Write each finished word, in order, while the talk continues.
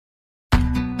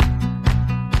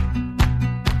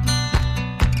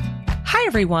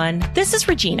everyone. This is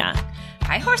Regina.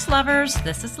 Hi, horse lovers.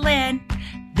 This is Lynn.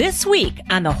 This week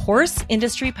on the Horse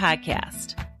Industry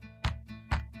Podcast.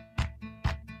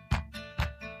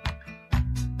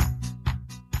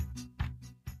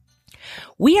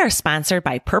 We are sponsored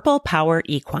by Purple Power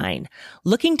Equine.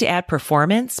 Looking to add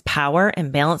performance, power,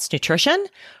 and balanced nutrition?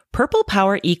 Purple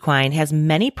Power Equine has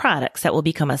many products that will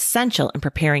become essential in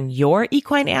preparing your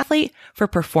equine athlete for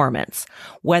performance.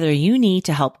 Whether you need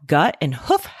to help gut and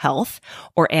hoof health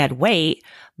or add weight,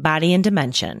 body, and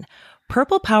dimension,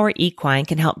 Purple Power Equine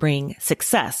can help bring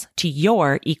success to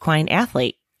your equine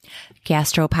athlete.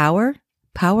 Gastro Power,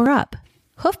 Power Up,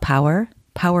 Hoof Power,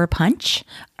 Power Punch,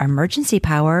 Emergency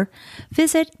Power.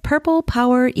 Visit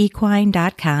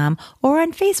purplepowerequine.com or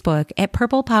on Facebook at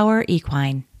Purple Power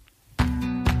Equine.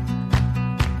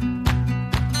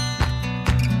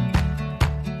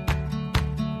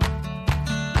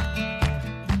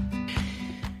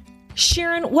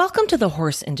 Sharon, welcome to the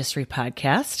Horse Industry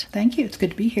Podcast. Thank you. It's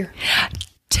good to be here.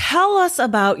 Tell us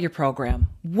about your program.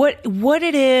 What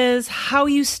it is, how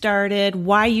you started,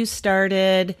 why you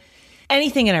started,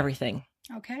 anything and everything.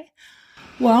 Okay.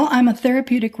 Well, I'm a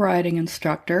therapeutic riding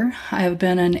instructor. I have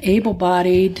been an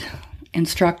able-bodied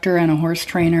instructor and a horse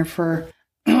trainer for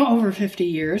over 50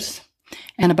 years.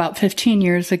 And about 15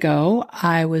 years ago,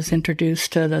 I was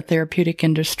introduced to the therapeutic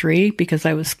industry because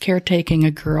I was caretaking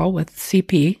a girl with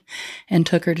CP and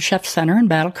took her to Chef Center in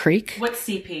Battle Creek. What's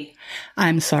CP?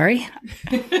 I'm sorry.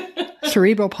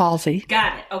 Cerebral palsy.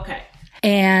 Got it. Okay.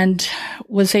 And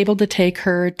was able to take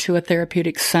her to a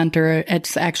therapeutic center.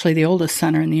 It's actually the oldest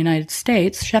center in the United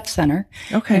States, Chef Center,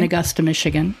 in Augusta,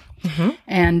 Michigan,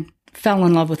 and fell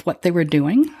in love with what they were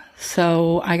doing.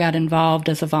 So I got involved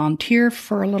as a volunteer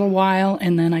for a little while,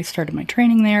 and then I started my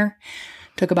training there.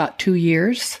 Took about 2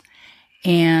 years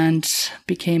and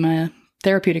became a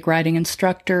therapeutic riding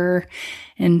instructor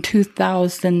in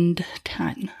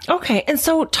 2010. Okay. And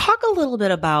so talk a little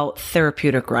bit about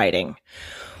therapeutic riding.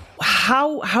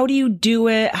 How do you do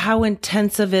it? How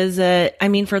intensive is it? I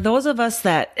mean, for those of us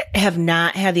that have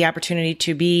not had the opportunity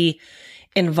to be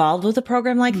involved with a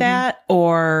program like that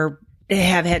or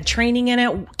have had training in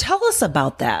it, tell us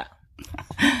about that.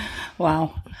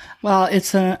 Wow. Well,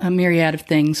 it's a myriad of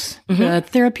things. The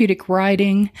therapeutic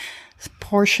riding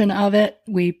portion of it,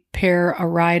 we pair a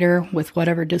rider with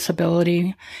whatever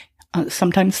disability,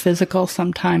 sometimes physical,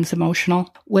 sometimes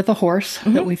emotional, with a horse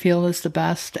that we feel is the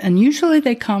best. And usually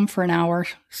they come for an hour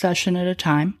session at a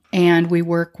time. And we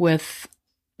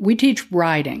teach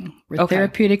riding. We're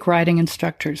therapeutic riding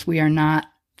instructors. We are not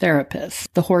therapists.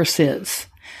 The horse is.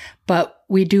 But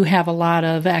we do have a lot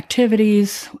of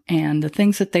activities and the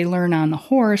things that they learn on the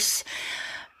horse,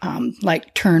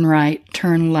 like turn right,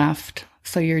 turn left.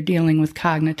 So you're dealing with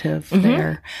cognitive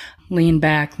there. Lean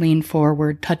back, lean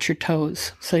forward, touch your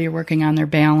toes. So you're working on their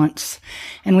balance.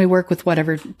 And we work with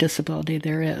whatever disability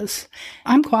there is.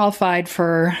 I'm qualified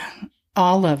for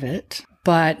all of it,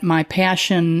 but my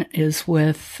passion is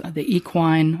with the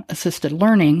equine assisted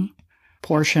learning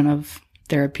portion of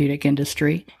therapeutic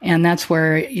industry. And that's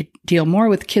where you deal more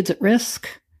with kids at risk,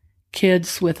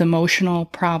 kids with emotional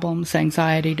problems,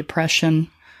 anxiety, depression,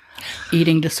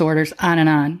 eating disorders, on and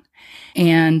on.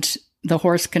 And the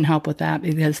horse can help with that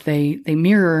because they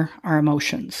mirror our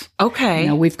emotions. Okay. You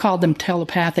know, we've called them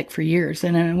telepathic for years,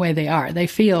 and in a way they are. They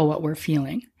feel what we're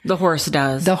feeling. The horse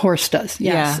does. The horse does,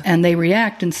 yes. Yeah. And they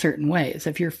react in certain ways.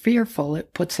 If you're fearful,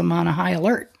 it puts them on a high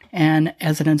alert. And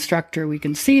as an instructor, we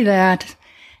can see that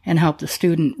and help the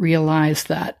student realize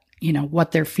that, you know,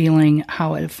 what they're feeling,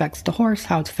 how it affects the horse,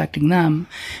 how it's affecting them.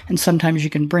 And sometimes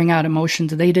you can bring out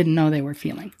emotions they didn't know they were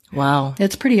feeling. Wow.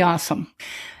 It's pretty awesome.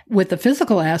 With the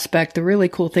physical aspect, the really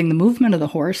cool thing, the movement of the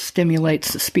horse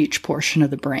stimulates the speech portion of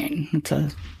the brain. It's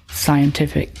a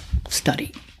scientific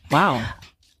study. Wow.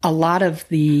 A lot of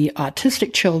the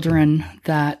autistic children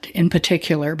that, in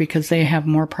particular, because they have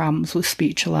more problems with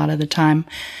speech a lot of the time,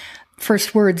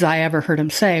 first words I ever heard them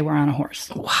say were on a horse.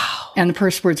 Wow. And the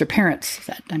first words are parents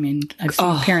said. I mean, I've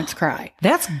seen parents cry.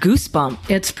 That's goosebump.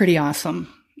 It's pretty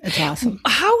awesome. It's awesome.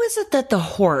 How is it that the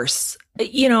horse,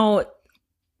 you know,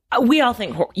 we all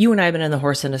think, you and I have been in the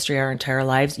horse industry our entire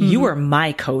lives. You were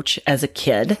my coach as a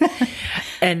kid.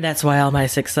 And that's why all my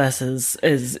success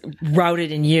is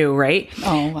routed in you, right?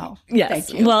 Oh, well. Yes.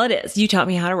 Thank you. Well, it is. You taught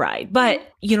me how to ride. But,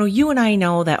 you know, you and I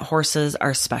know that horses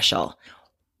are special.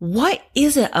 What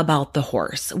is it about the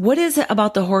horse? What is it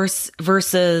about the horse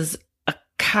versus a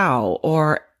cow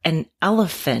or an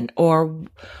elephant or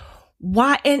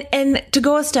why? And to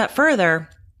go a step further,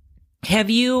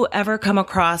 have you ever come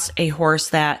across a horse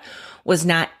that was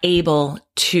not able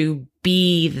to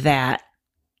be that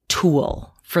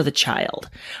tool for the child?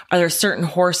 Are there certain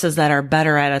horses that are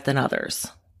better at it than others?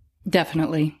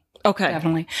 Definitely. Okay.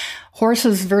 Definitely.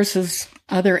 Horses versus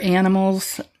other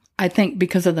animals, I think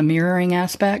because of the mirroring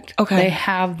aspect. Okay. They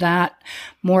have that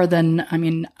more than,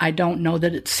 I don't know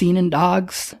that it's seen in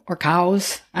dogs or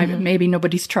cows. Maybe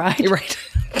nobody's tried. Right.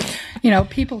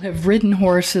 People have ridden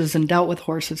horses and dealt with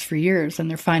horses for years, and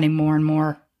they're finding more and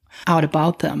more out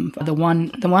about them. The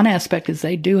one aspect is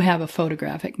they do have a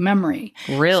photographic memory.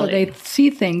 Really? So they see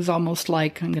things almost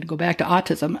like, I'm going to go back to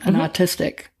autism, an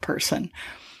autistic person.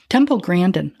 Temple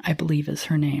Grandin, I believe is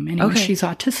her name. Anyway, Okay. She's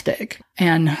autistic.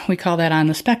 And we call that on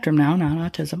the spectrum now,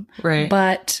 not autism. Right.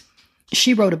 But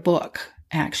she wrote a book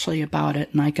actually about it,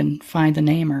 and I can find the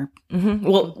name or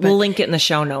We'll link it in the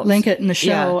show notes. link it in the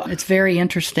show. Yeah. It's very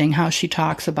interesting how she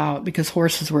talks about, because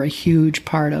horses were a huge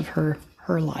part of her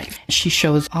life. She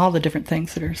shows all the different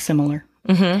things that are similar.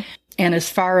 And as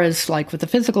far as like with the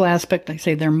physical aspect, I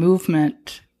say their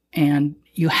movement, and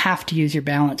you have to use your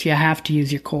balance. You have to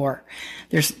use your core.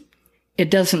 It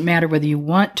doesn't matter whether you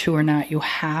want to or not. You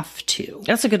have to.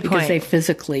 That's a good because point. they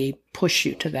physically push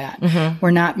you to that.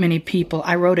 Where not many people.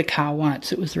 I rode a cow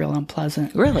once. It was real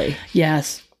unpleasant. Really?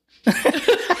 Yes.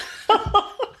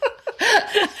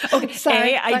 Okay.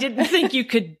 Sorry, I didn't think you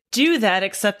could do that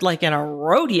except like in a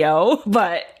rodeo,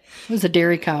 but. It was a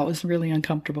dairy cow. It was really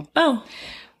uncomfortable. Oh,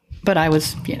 But I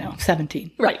was,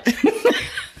 17. right.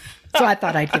 So I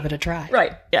thought I'd give it a try.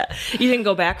 Right. Yeah. You didn't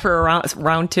go back for a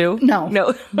round two? No.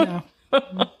 No. No.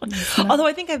 Although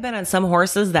I think I've been on some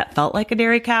horses that felt like a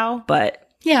dairy cow, but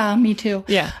Yeah, me too.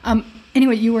 yeah.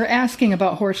 Anyway, you were asking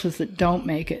about horses that don't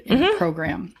make it in the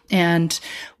program. And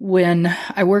when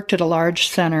I worked at a large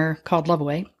center called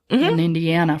Loveaway in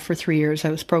Indiana for 3 years, I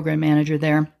was program manager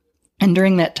there. And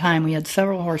during that time, we had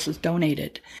several horses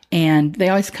donated. And they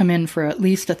always come in for at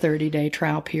least a 30-day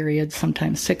trial period,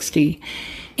 sometimes 60.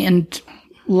 And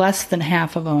less than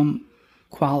half of them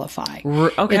qualify.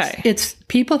 Okay. It's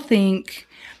people think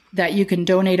that you can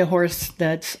donate a horse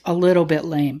that's a little bit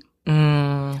lame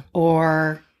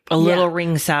or A little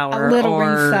ring sour. a little or,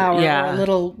 ring sour yeah. or a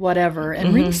little whatever.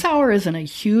 And ring sour isn't a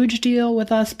huge deal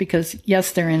with us because,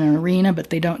 yes, they're in an arena, but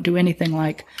they don't do anything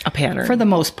like A pattern. for the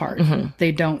most part.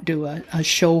 They don't do a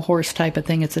show horse type of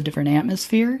thing. It's a different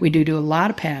atmosphere. We do a lot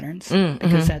of patterns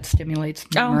because that stimulates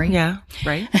memory. Oh, yeah.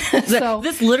 Right. So-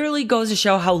 this literally goes to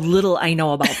show how little I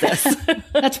know about this.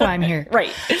 That's why I'm here.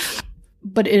 Right.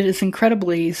 But it is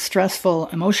incredibly stressful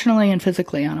emotionally and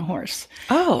physically on a horse.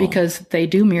 Oh. Because they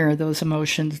do mirror those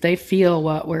emotions. They feel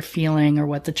what we're feeling or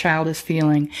what the child is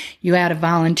feeling. You add a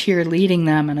volunteer leading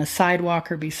them and a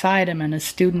sidewalker beside him and a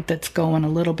student that's going a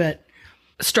little bit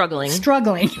Struggling.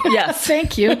 Yes.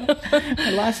 Thank you. I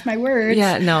lost my words.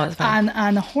 Yeah, no, it's fine.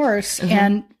 On the horse.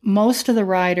 And most of the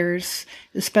riders,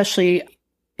 especially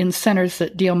in centers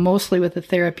that deal mostly with the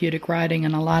therapeutic riding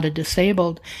and a lot of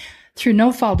disabled, through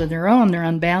no fault of their own, they're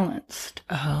unbalanced.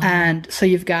 And so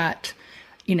you've got,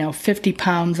 50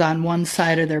 pounds on one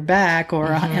side of their back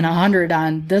or and 100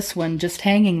 on this one just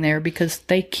hanging there because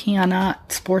they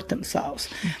cannot support themselves.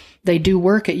 They do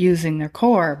work at using their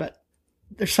core, but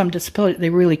there's some disability. They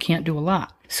really can't do a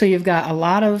lot. So you've got a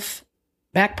lot of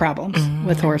back problems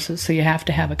with horses. So you have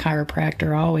to have a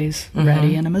chiropractor always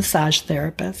ready and a massage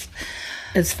therapist.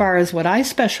 As far as what I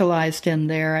specialized in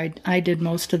there, I did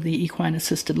most of the equine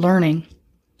assisted learning.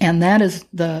 And that is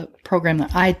the program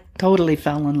that I totally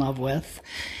fell in love with.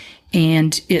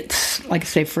 And it's, like I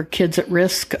say, for kids at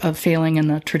risk of failing in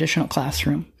the traditional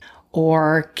classroom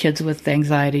or kids with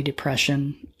anxiety,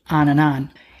 depression, on and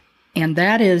on. And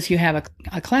that is, you have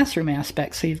a classroom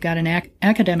aspect. So you've got an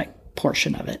academic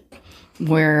portion of it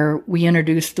where we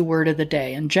introduce the word of the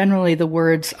day. And generally the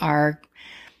words are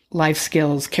life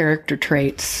skills, character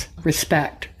traits,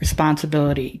 respect,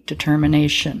 responsibility,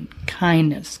 determination,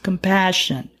 kindness,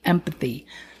 compassion, empathy,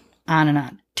 on and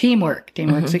on. Teamwork.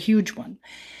 Teamwork's a huge one.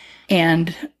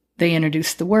 And they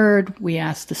introduce the word. We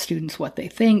ask the students what they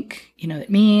think, it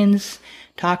means,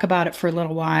 talk about it for a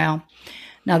little while.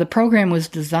 Now, the program was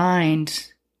designed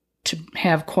to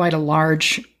have quite a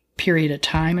large period of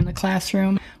time in the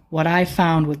classroom. What I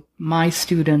found with my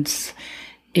students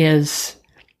is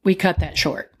we cut that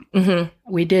short.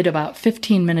 We did about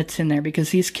 15 minutes in there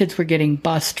because these kids were getting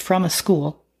bused from a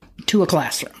school to a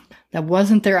classroom. That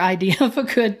wasn't their idea of a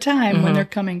good time when they're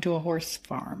coming to a horse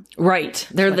farm. Right.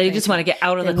 They just want to get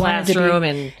out of the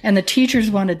classroom and the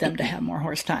teachers wanted them to have more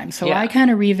horse time. So I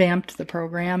kind of revamped the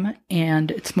program,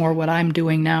 and it's more what I'm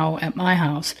doing now at my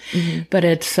house. But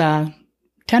it's 10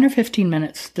 or 15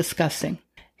 minutes discussing.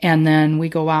 And then we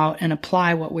go out and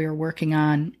apply what we are working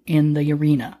on in the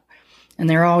arena. And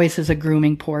there always is a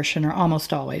grooming portion, or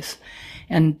almost always.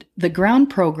 And the ground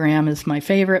program is my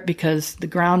favorite because the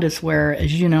ground is where,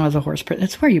 as you know, as a horse,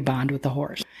 it's where you bond with the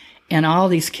horse. And all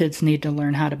these kids need to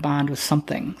learn how to bond with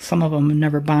something. Some of them have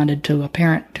never bonded to a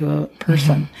parent, to a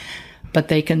person, but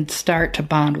they can start to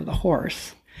bond with a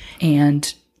horse.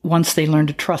 And once they learn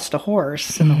to trust a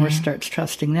horse and the horse starts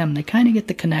trusting them, they kind of get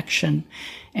the connection,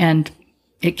 and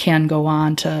it can go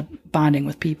on to bonding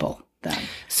with people then.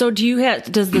 So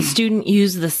does the student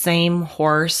use the same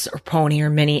horse or pony or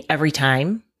mini every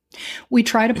time? We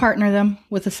try to partner them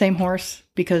with the same horse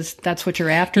because that's what you're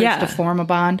after, is to form a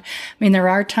bond. I mean, there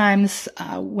are times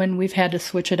when we've had to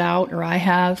switch it out, or I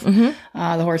have.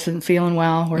 The horse isn't feeling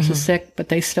well, horse is sick, but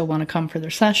they still want to come for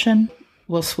their session.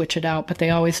 We'll switch it out, but they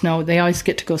always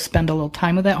get to go spend a little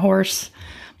time with that horse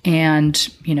and,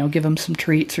 give them some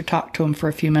treats or talk to them for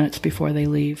a few minutes before they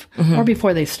leave or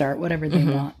before they start, whatever they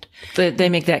want. They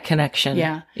make that connection.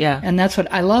 Yeah. Yeah. And that's what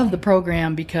I love the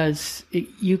program, because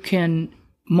you can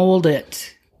mold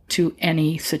it to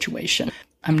any situation.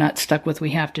 I'm not stuck with,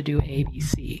 we have to do A, B,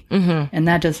 C. And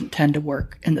that doesn't tend to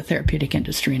work in the therapeutic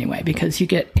industry anyway, because you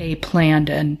get A planned,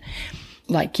 and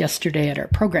like yesterday at our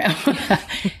program,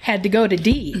 had to go to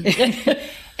D.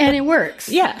 And it works.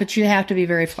 Yeah. But you have to be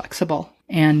very flexible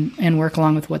and work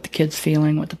along with what the kid's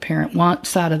feeling, what the parent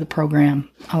wants out of the program,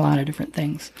 a lot of different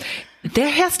things. There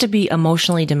has to be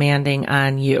emotionally demanding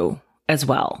on you as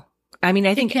well. I mean,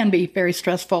 I think it can be very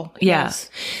stressful. Yeah.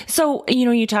 Yes. So,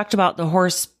 you talked about the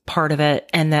horse part of it,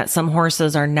 and that some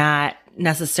horses are not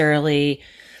necessarily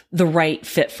the right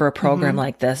fit for a program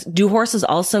like this. Do horses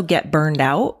also get burned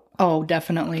out? Oh,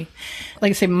 definitely.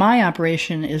 Like I say, my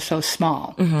operation is so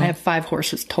small. I have 5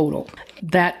 horses total.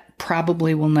 That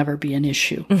probably will never be an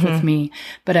issue with me.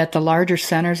 But at the larger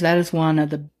centers, that is one of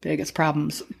the biggest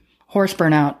problems: horse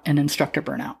burnout and instructor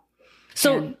burnout.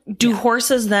 So do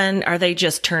horses then, are they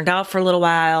just turned out for a little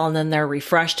while and then they're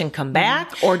refreshed and come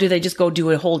back? Or do they just go do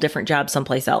a whole different job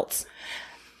someplace else?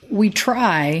 We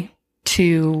try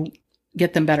to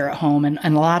get them better at home. And a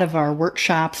lot of our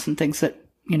workshops and things that,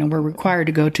 we're required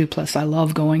to go to, plus I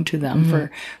love going to them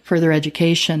for further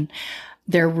education,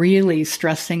 they're really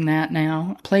stressing that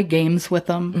now. Play games with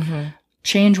them.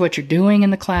 Change what you're doing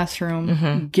in the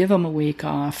classroom, give them a week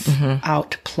off,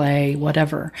 out to play,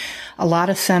 whatever. A lot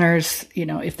of centers,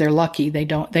 if they're lucky,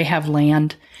 they have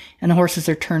land, and the horses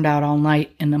are turned out all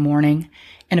night in the morning.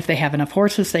 And if they have enough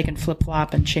horses, they can flip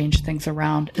flop and change things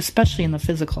around, especially in the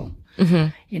physical.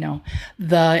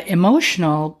 The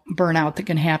emotional burnout that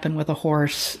can happen with a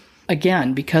horse,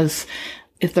 again, because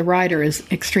if the rider is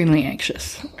extremely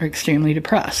anxious or extremely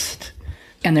depressed,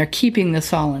 and they're keeping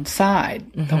this all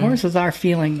inside, the horses are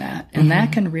feeling that. And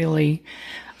that can really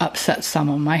upset some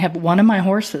of them. I have one of my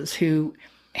horses who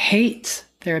hates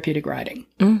therapeutic riding.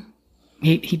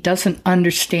 He doesn't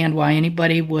understand why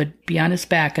anybody would be on his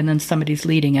back and then somebody's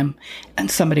leading him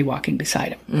and somebody walking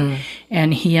beside him.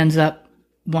 And he ends up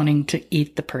wanting to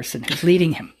eat the person who's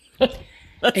leading him.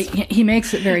 He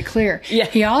makes it very clear. Yeah.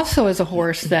 He also is a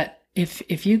horse that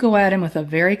if you go at him with a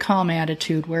very calm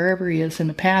attitude, wherever he is in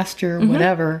the pasture,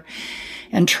 whatever,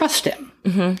 and trust him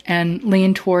and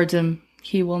lean towards him,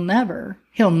 he'll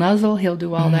nuzzle, he'll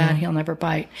do all that, he'll never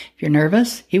bite. If you're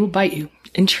nervous, he will bite you.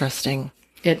 Interesting.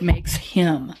 It makes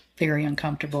him very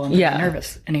uncomfortable and very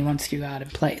nervous, and he wants you out of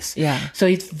place. Yeah. So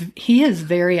he is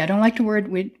very, I don't like the word,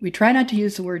 we try not to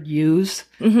use the word use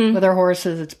with our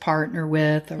horses. It's partner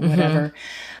with or whatever.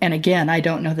 And again, I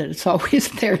don't know that it's always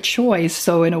their choice.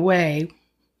 So in a way,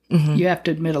 you have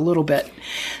to admit a little bit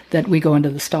that we go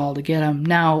into the stall to get them.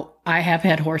 Now, I have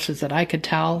had horses that I could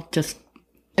tell, just,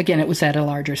 again, it was at a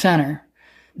larger center.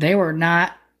 They were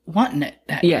not wanting it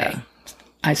that day.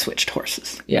 I switched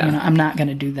horses. Yeah. I'm not going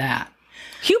to do that.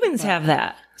 Humans have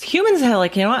that. Humans have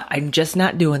like, what? I'm just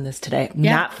not doing this today. I'm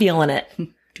not feeling it.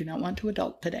 Do not want to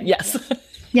adult today. Yes.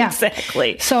 Yeah.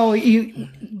 Exactly. So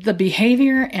the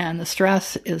behavior and the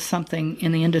stress is something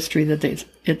in the industry that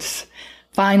it's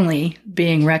finally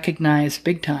being recognized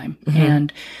big time.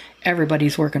 And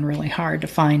everybody's working really hard to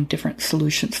find different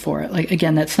solutions for it. Like,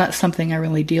 again, that's not something I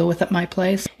really deal with at my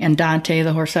place. And Dante,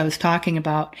 the horse I was talking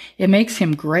about, it makes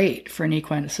him great for an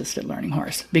equine assisted learning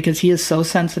horse because he is so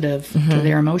sensitive to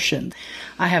their emotions.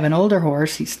 I have an older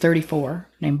horse, he's 34,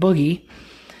 named Boogie.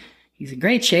 He's in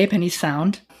great shape and he's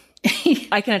sound.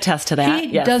 I can attest to that.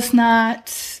 He does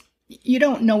not, you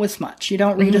don't know as much. You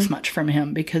don't read as much from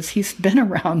him because he's been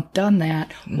around, done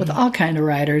that with all kind of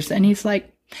riders. And he's like,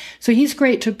 so he's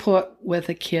great to put with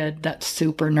a kid that's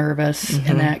super nervous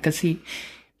and that, because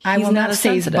I He's will not as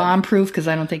say he's sensitive. bomb-proof because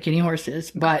I don't think any horse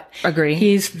is, but Agree.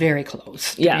 he's very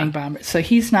close to Yeah. being bomb. So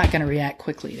he's not going to react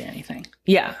quickly to anything.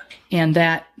 Yeah. And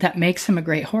that makes him a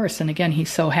great horse. And again,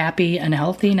 he's so happy and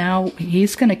healthy now.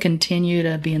 He's going to continue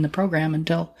to be in the program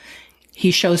until he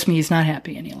shows me he's not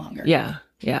happy any longer. Yeah.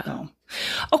 Yeah. So,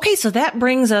 Okay. So that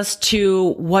brings us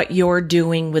to what you're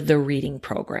doing with the reading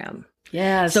program.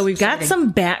 yeah. So we've got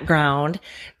some background.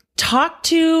 Talk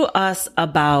to us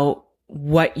about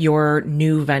what your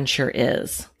new venture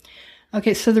is.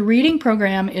 Okay, so the reading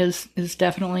program is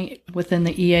definitely within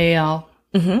the EAL,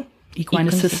 Equine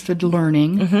Assisted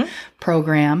Learning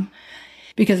program,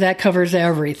 because that covers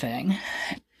everything.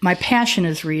 My passion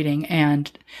is reading,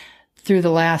 and through the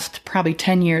last probably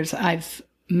 10 years, I've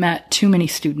met too many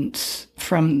students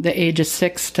from the age of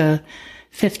 6 to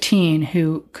 15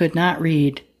 who could not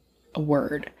read a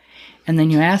word. And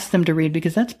then you ask them to read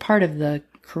because that's part of the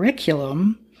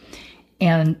curriculum,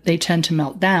 and they tend to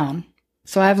melt down.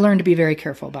 So I've learned to be very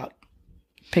careful about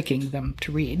picking them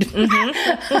to read. You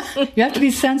have to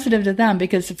be sensitive to them,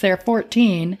 because if they're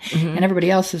 14 and everybody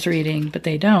else is reading, but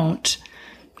they don't,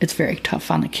 it's very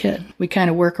tough on the kid. We kind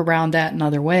of work around that in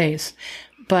other ways.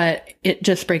 But it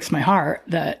just breaks my heart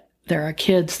that there are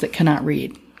kids that cannot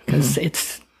read, because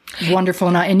it's wonderful.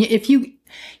 And if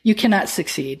you cannot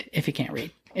succeed if you can't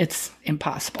read. It's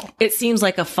impossible. It seems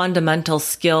like a fundamental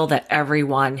skill that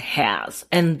everyone has.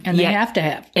 And they have to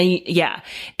have. And yeah.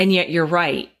 And yet you're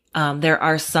right. There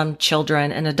are some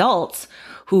children and adults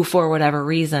who, for whatever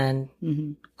reason,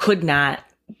 could not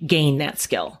gain that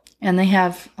skill. And they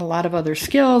have a lot of other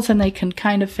skills, and they can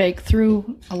kind of fake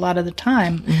through a lot of the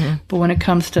time. But when it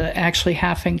comes to actually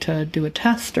having to do a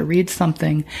test or read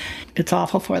something, it's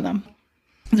awful for them.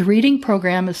 The reading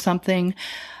program is something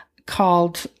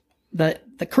called the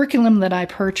curriculum that I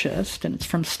purchased, and it's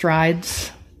from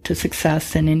Strides to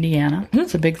Success in Indiana.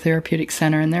 It's a big therapeutic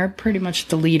center, and they're pretty much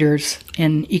the leaders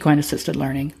in equine assisted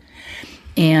learning.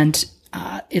 And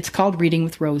it's called Reading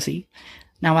with Rosie.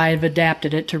 Now, I have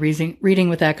adapted it to Reading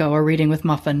with Echo or Reading with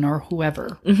Muffin or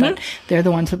whoever, but they're the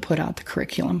ones that put out the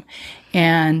curriculum.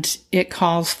 And it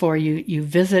calls for you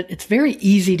visit. It's very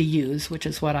easy to use, which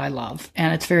is what I love.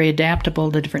 And it's very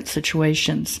adaptable to different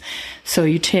situations. So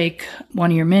you take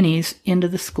one of your minis into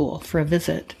the school for a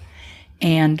visit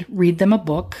and read them a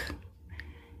book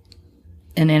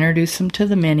and introduce them to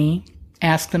the mini,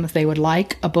 ask them if they would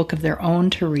like a book of their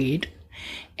own to read.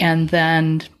 And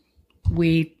then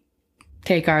we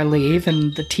take our leave,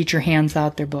 and the teacher hands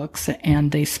out their books,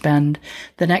 and they spend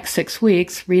the next 6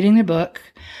 weeks reading their book.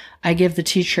 I give the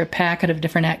teacher a packet of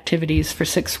different activities for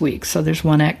 6 weeks. So there's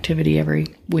one activity every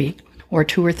week, or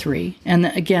 2 or 3. And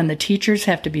again, the teachers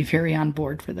have to be very on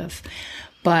board for this.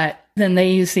 But then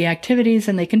they use the activities,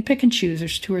 and they can pick and choose.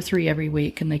 There's 2 or 3 every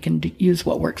week, and they can use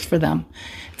what works for them.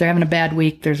 If they're having a bad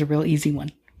week, there's a real easy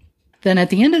one. Then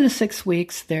at the end of the 6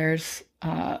 weeks, there's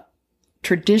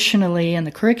traditionally, and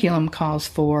the curriculum calls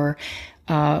for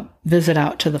visit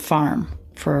out to the farm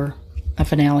for a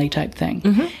finale type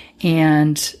thing.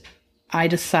 And I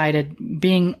decided,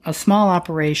 being a small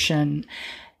operation,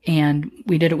 and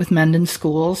we did it with Mendon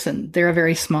Schools, and they're a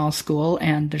very small school,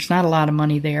 and there's not a lot of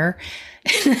money there,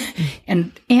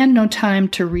 and no time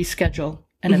to reschedule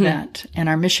an event. And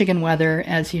our Michigan weather,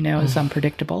 as you know, is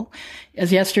unpredictable.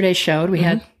 As yesterday showed, we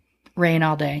had rain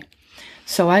all day.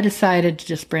 So I decided to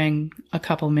just bring a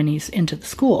couple minis into the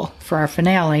school for our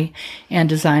finale and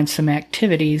design some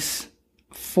activities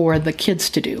for the kids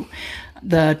to do.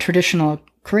 The traditional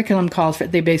curriculum calls for,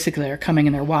 they basically are coming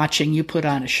and they're watching you put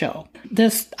on a show.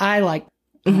 This I like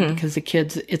because the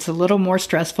kids, it's a little more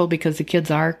stressful because the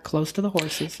kids are close to the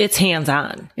horses. It's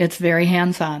hands-on. It's very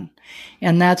hands-on.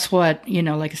 And that's what,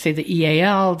 like I say, the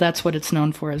EAL, that's what it's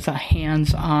known for, is a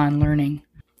hands-on learning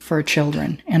for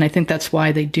children. And I think that's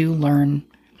why they do learn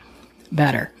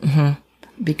better.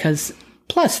 Because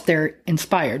plus they're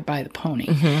inspired by the pony.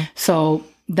 So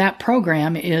that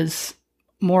program is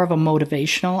more of a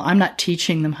motivational. I'm not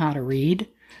teaching them how to read.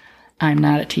 I'm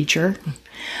not a teacher.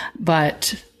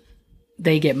 But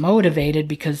they get motivated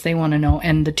because they want to know.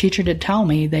 And the teacher did tell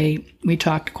me, we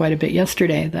talked quite a bit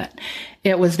yesterday, that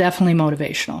it was definitely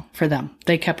motivational for them.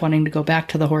 They kept wanting to go back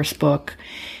to the horse book.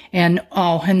 And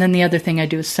then the other thing I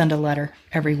do is send a letter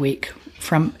every week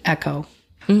from Echo.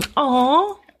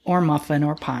 Aww. Or Muffin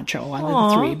or Poncho, one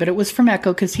of the 3. But it was from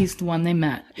Echo because he's the one they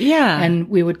met. Yeah. And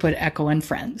we would put Echo and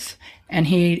friends. And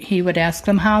he would ask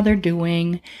them how they're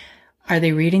doing. Are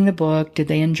they reading the book? Did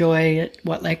they enjoy it?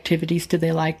 What activities did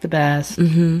they like the best?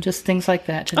 Just things like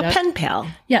that. A pen pal.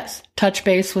 Yes. Touch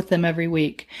base with them every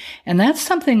week. And that's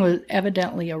something was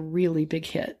evidently a really big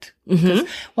hit.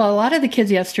 Well, a lot of the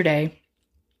kids yesterday,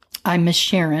 I'm Miss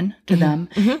Sharon to them,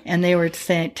 and they were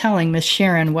telling Miss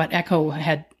Sharon what Echo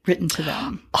had written to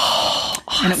them. Oh,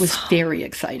 awesome. And it was very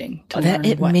exciting to learn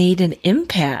it made an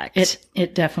impact.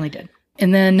 It definitely did.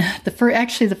 And then the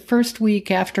first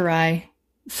week after I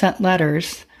sent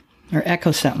letters, or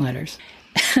Echo sent letters,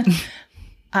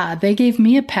 they gave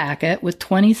me a packet with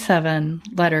 27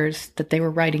 letters that they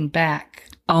were writing back.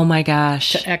 Oh my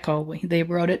gosh. To Echo. They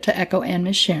wrote it to Echo and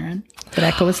Miss Sharon. But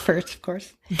Echo was first, of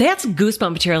course. That's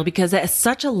goosebump material because that is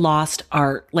such a lost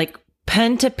art. Like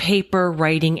pen to paper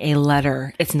writing a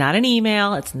letter. It's not an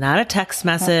email. It's not a text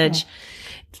message.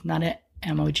 It's not an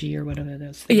emoji or whatever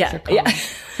those things are called.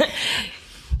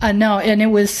 Yeah. No, and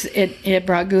it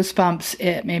brought goosebumps.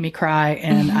 It made me cry,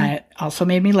 and I also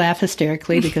made me laugh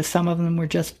hysterically because some of them were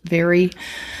just very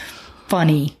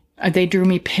funny. They drew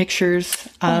me pictures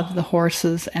of the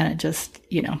horses, and it just,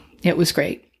 it was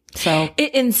great. So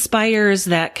it inspires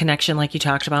that connection like you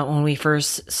talked about when we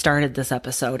first started this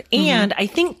episode. And I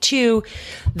think too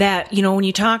that, when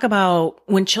you talk about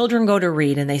when children go to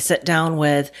read and they sit down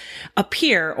with a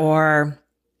peer or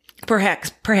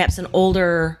perhaps an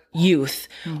older youth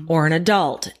or an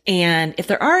adult, and if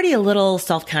they're already a little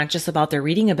self-conscious about their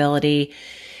reading ability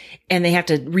and they have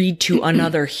to read to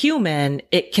another human,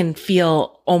 it can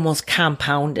feel almost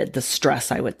compounded, the stress,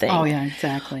 I would think. Oh yeah,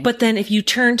 exactly. But then if you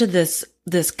turn to this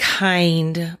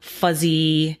kind,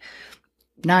 fuzzy,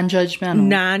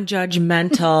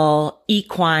 non-judgmental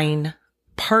equine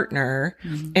partner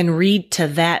and read to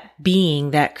that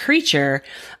being, that creature,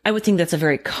 I would think that's a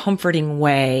very comforting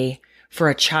way for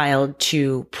a child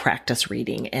to practice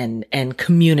reading and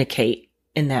communicate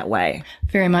in that way.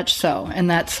 Very much so. And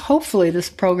that's hopefully this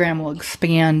program will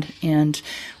expand and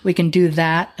we can do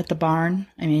that at the barn.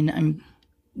 I mean,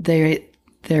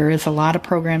 there is a lot of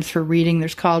programs for reading.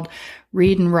 There's called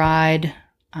Read and Ride.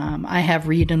 I have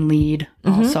Read and Lead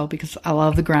also because I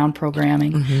love the ground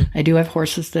programming. I do have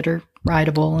horses that are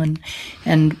rideable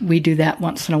and we do that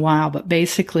once in a while. But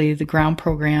basically the ground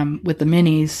program with the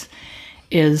minis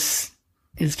is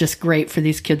just great for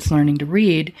these kids learning to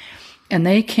read. And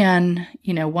they can,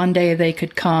 one day they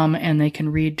could come and they can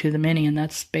read to the mini, and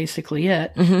that's basically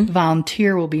it. The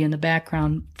volunteer will be in the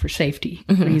background for safety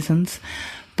reasons,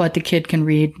 but the kid can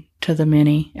read to the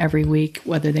mini every week,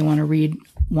 whether they want to read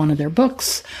one of their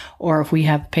books or if we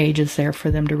have pages there for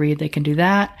them to read, they can do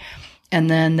that. And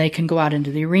then they can go out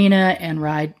into the arena and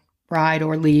ride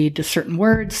or lead to certain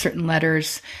words, certain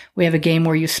letters. We have a game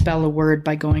where you spell a word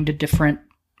by going to different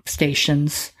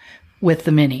stations with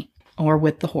the mini or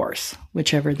with the horse,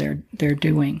 whichever they're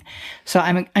doing. So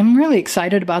I'm really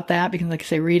excited about that because, like I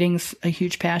say, reading's a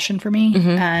huge passion for me,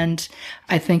 and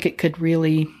I think it could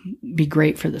really be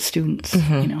great for the students.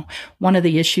 One of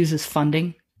the issues is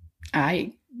funding.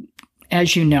 I,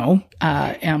 as you know,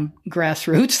 am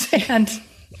grassroots, and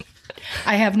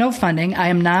I have no funding. I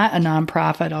am not a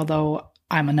nonprofit, although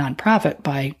I'm a nonprofit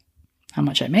by how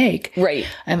much I make. Right.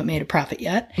 I haven't made a profit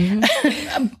yet,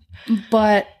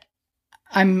 but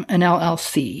I'm an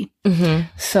LLC.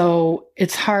 So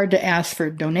it's hard to ask for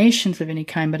donations of any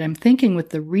kind, but I'm thinking with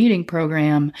the reading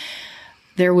program,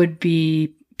 there would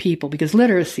be people, because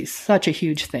literacy is such a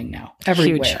huge thing now,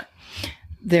 everywhere. Huge.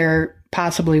 There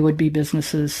possibly would be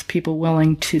businesses, people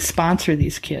willing to sponsor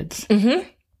these kids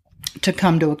to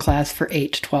come to a class for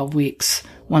 8 to 12 weeks,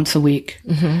 once a week,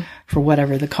 for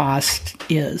whatever the cost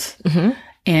is.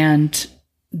 And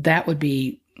that would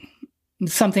be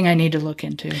something I need to look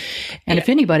into. And if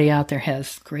anybody out there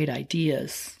has great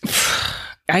ideas.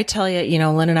 I tell you,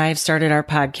 Lynn and I have started our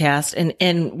podcast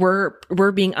and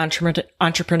we're being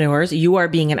entrepreneurs. You are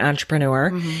being an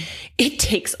entrepreneur. It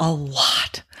takes a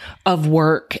lot of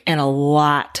work and a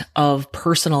lot of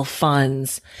personal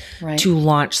funds to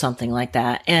launch something like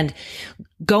that. And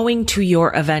going to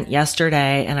your event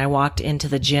yesterday, and I walked into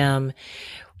the gym,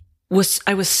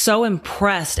 I was so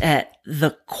impressed at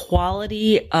the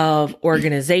quality of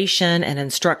organization and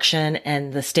instruction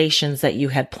and the stations that you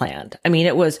had planned. I mean,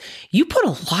 you put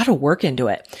a lot of work into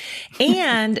it.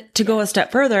 And to go a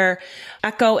step further,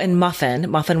 Echo and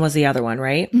Muffin was the other one,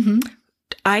 right?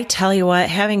 I tell you what,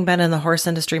 having been in the horse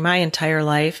industry my entire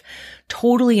life,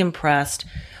 totally impressed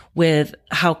with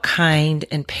how kind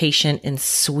and patient and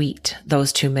sweet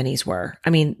those two minis were.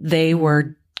 I mean, they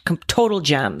were total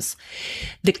gems.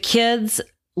 The kids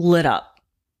lit up.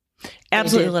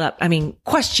 Absolutely lit up. I mean,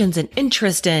 questions and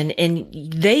interest and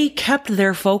they kept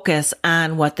their focus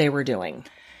on what they were doing.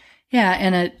 Yeah.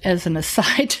 And as an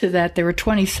aside to that, there were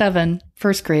 27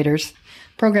 first graders,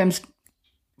 programs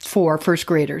for first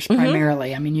graders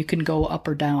primarily. I mean, you can go up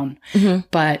or down,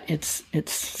 but it's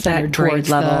centered towards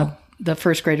the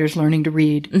first graders learning to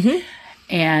read.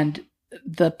 And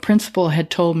the principal had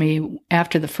told me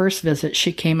after the first visit,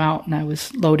 she came out and I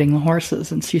was loading the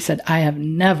horses. And she said, I have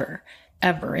never,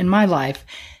 ever in my life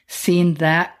seen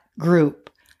that group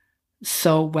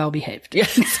so well behaved.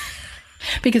 Yes.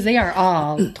 Because they are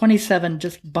all 27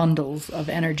 just bundles of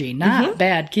energy, not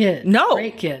bad kids. No.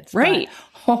 Great kids. Right.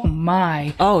 But, oh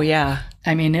my. Oh, yeah.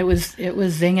 I mean, it was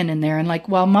zinging in there. And like,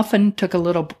 well, Muffin took a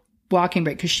little walking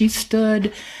break because she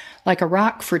stood like a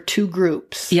rock for 2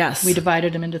 groups. Yes. We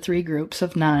divided them into 3 groups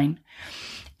of 9.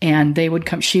 And they would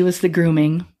come, she was the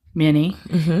grooming Minnie.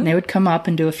 And they would come up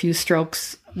and do a few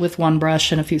strokes with one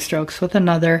brush and a few strokes with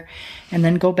another, and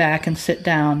then go back and sit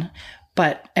down.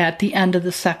 But at the end of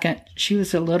the second, she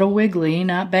was a little wiggly,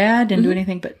 not bad, didn't do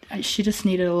anything, but she just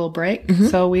needed a little break.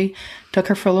 So we took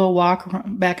her for a little walk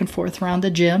back and forth around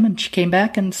the gym, and she came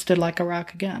back and stood like a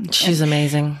rock again. She's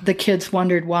amazing. The kids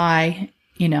wondered why,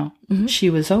 she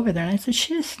was over there. And I said,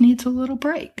 she just needs a little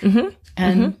break.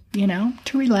 And,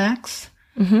 to relax.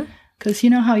 Because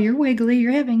you know how you're wiggly,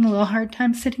 you're having a little hard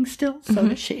time sitting still. So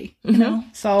does she,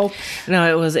 So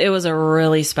No, it was a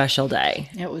really special day.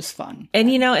 it was fun. And,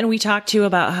 and we talked too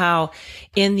about how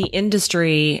in the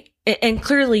industry, and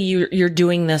clearly you're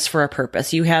doing this for a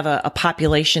purpose. You have a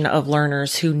population of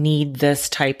learners who need this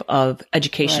type of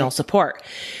educational support.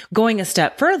 Going a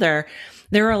step further,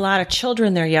 there were a lot of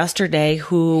children there yesterday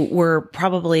who were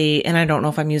probably, and I don't know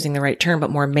if I'm using the right term,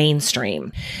 but more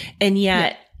mainstream. And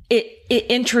yet it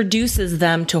introduces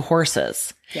them to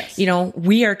horses. Yes.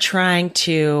 We are trying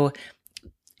to,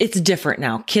 it's different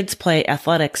now. Kids play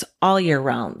athletics all year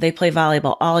round. They play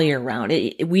volleyball all year round.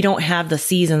 We don't have the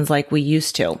seasons like we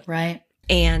used to. Right.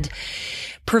 And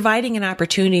providing an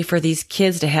opportunity for these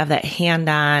kids to have that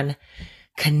hand-on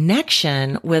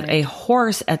connection with a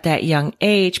horse at that young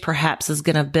age perhaps is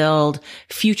going to build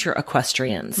future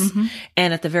equestrians.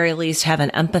 And at the very least have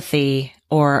an empathy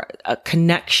or a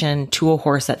connection to a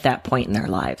horse at that point in their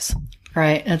lives.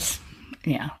 Right. It's,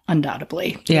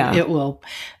 undoubtedly. Yeah. It will,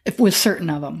 with certain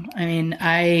of them. I mean,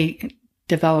 I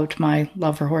developed my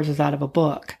love for horses out of a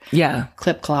book. Yeah.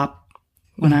 Clip Clop,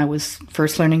 when I was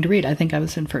first learning to read. I think I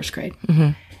was in first grade.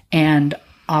 And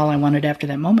all I wanted after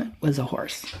that moment was a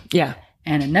horse. Yeah.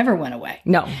 And it never went away.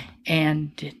 No.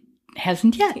 And it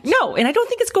hasn't yet. No, and I don't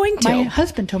think it's going to. My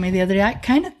husband told me the other day, I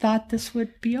kind of thought this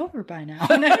would be over by now.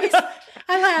 And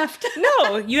I laughed.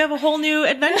 No, you have a whole new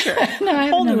adventure. No, I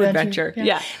have whole an new adventure.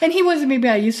 Yeah. And he wasn't maybe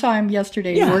bad. You saw him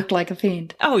yesterday. He worked like a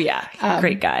fiend. Oh, yeah.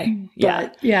 Great guy. Yeah.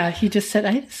 But, he just said,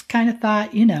 I just kind of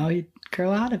thought, you'd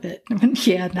grow out of it.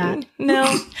 Not.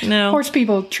 No.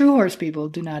 True horse people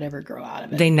do not ever grow out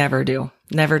of it. They never do.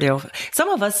 Never do. Some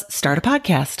of us start a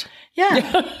podcast.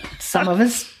 Yeah. Some of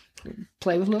us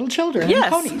play with little children and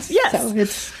ponies. Yes. So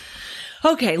it's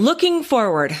okay. Looking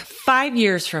forward 5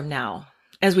 years from now,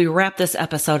 as we wrap this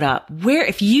episode up,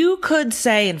 if you could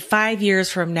say in 5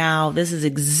 years from now, this is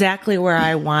exactly where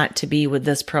I want to be with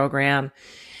this program.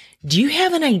 Do you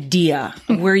have an idea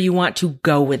where you want to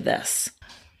go with this?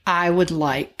 I would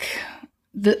like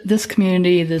this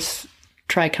community, this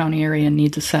Tri-County area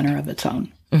needs a center of its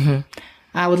own.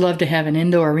 I would love to have an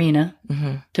indoor arena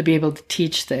to be able to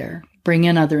teach there, bring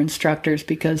in other instructors,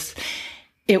 because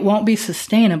it won't be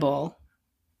sustainable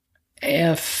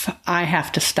if I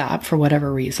have to stop for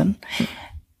whatever reason,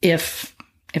 if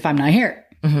I'm not here.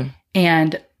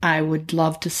 And I would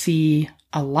love to see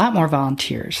a lot more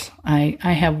volunteers. I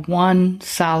have one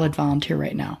solid volunteer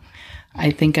right now.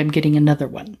 I think I'm getting another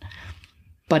one.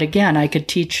 But again, I could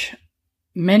teach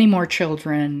many more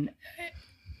children,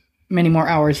 many more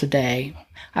hours a day.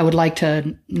 I would like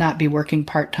to not be working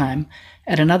part-time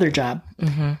at another job,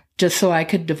 just so I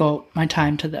could devote my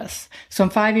time to this. So in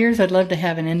 5 years, I'd love to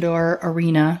have an indoor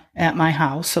arena at my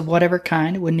house of whatever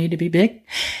kind. It wouldn't need to be big,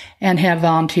 and have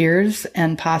volunteers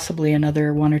and possibly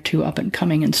another 1 or 2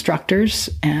 up-and-coming instructors,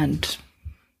 and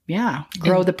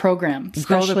grow the program.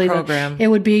 Especially grow the program. It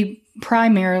would be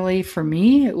primarily, for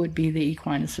me, it would be the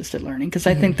equine assisted learning, because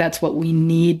I think that's what we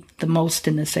need the most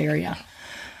in this area.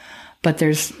 But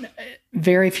there's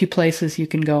very few places you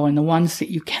can go, and the ones that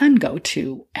you can go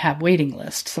to have waiting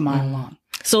lists a mile long.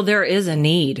 So there is a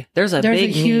need. There's a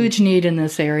huge need in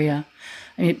this area.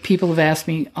 I mean, people have asked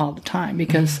me all the time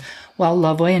because,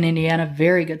 Loveway in Indiana,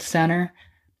 very good center,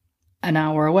 an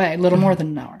hour away, a little more than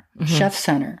an hour. Chef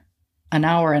Center, an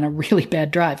hour and a really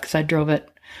bad drive, because I drove it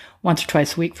once or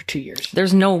twice a week for 2 years.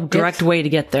 There's no direct way to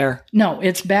get there. No,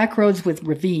 it's back roads with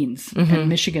ravines in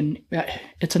Michigan.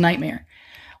 It's a nightmare.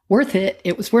 Worth it.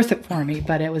 It was worth it for me,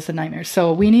 but it was a nightmare.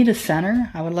 So we need a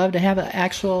center. I would love to have an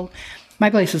actual, my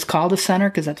place is called a center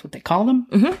because that's what they call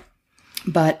them.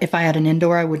 But if I had an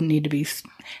indoor, I wouldn't need to be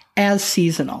as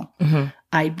seasonal.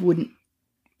 I wouldn't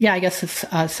Yeah, I guess if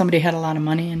somebody had a lot of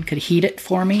money and could heat it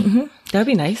for me. That'd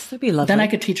be nice. That'd be lovely. Then I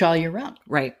could teach all year round.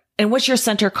 Right. And what's your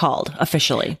center called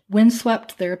officially?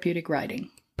 Windswept Therapeutic Riding.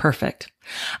 Perfect.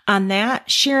 On that,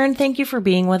 Sharon, thank you for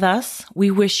being with us. We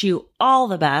wish you all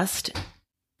the best.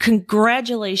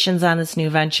 Congratulations on this new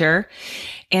venture.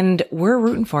 And we're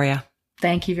rooting for you.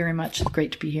 Thank you very much. It's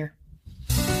great to be here.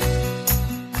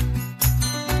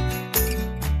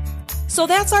 So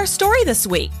that's our story this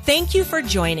week. Thank you for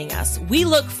joining us. We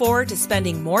look forward to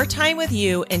spending more time with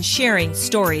you and sharing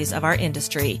stories of our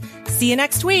industry. See you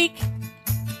next week.